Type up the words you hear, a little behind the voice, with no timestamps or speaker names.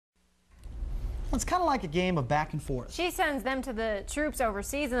It's kind of like a game of back and forth. She sends them to the troops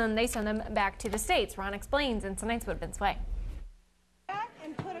overseas, and then they send them back to the States. Ron explains in tonight's Woodman's Way.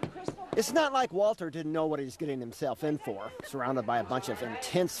 It's not like Walter didn't know what he was getting himself in for, surrounded by a bunch of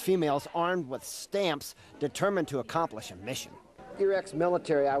intense females armed with stamps, determined to accomplish a mission. You're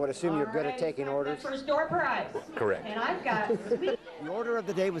ex-military. I would assume you're good at taking orders. First door prize. Correct. And I've got... The order of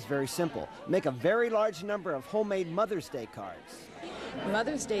the day was very simple. Make a very large number of homemade Mother's Day cards.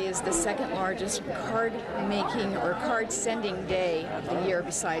 Mother's Day is the second largest card making or card sending day of the year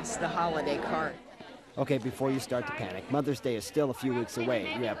besides the holiday card. Okay, before you start to panic, Mother's Day is still a few weeks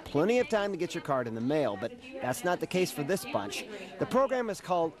away. You have plenty of time to get your card in the mail, but that's not the case for this bunch. The program is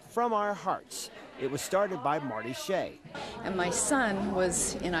called From Our Hearts. It was started by Marty Shea. And my son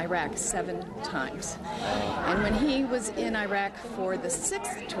was in Iraq 7 times. And when he was in Iraq for the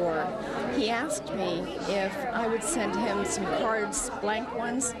 6th tour, he asked me if I would send him some cards, blank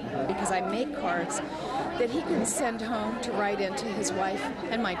ones, because I make cards, that he could send home to write into his wife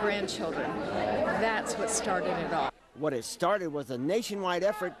and my grandchildren. That's what started it all. What it started was a nationwide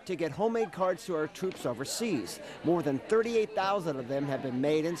effort to get homemade cards to our troops overseas. More than 38,000 of them have been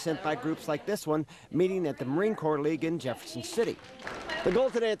made and sent by groups like this one, meeting at the Marine Corps League in Jefferson City. The goal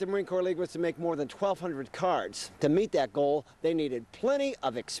today at the Marine Corps League was to make more than 1,200 cards. To meet that goal, they needed plenty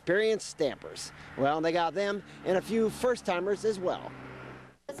of experienced stampers. Well, they got them and a few first-timers as well.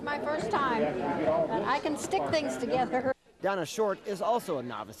 It's my first time, and I can stick things together. Donna Short is also a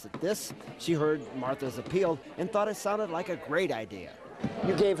novice at this. She heard Martha's appeal and thought it sounded like a great idea.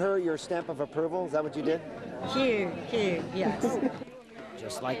 You gave her your stamp of approval? Is that what you did? Here, yes.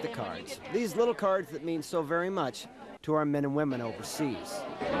 Just like the cards. These little cards that mean so very much to our men and women overseas.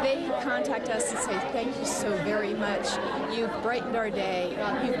 They contact us and say, thank you so very much. You've brightened our day.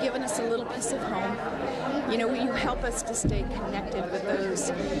 You've given us a little piece of home. You know, you help us to stay connected with those,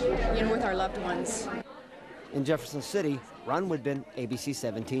 you know, with our loved ones. In Jefferson City, Ron Woodman, ABC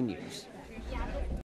 17 News.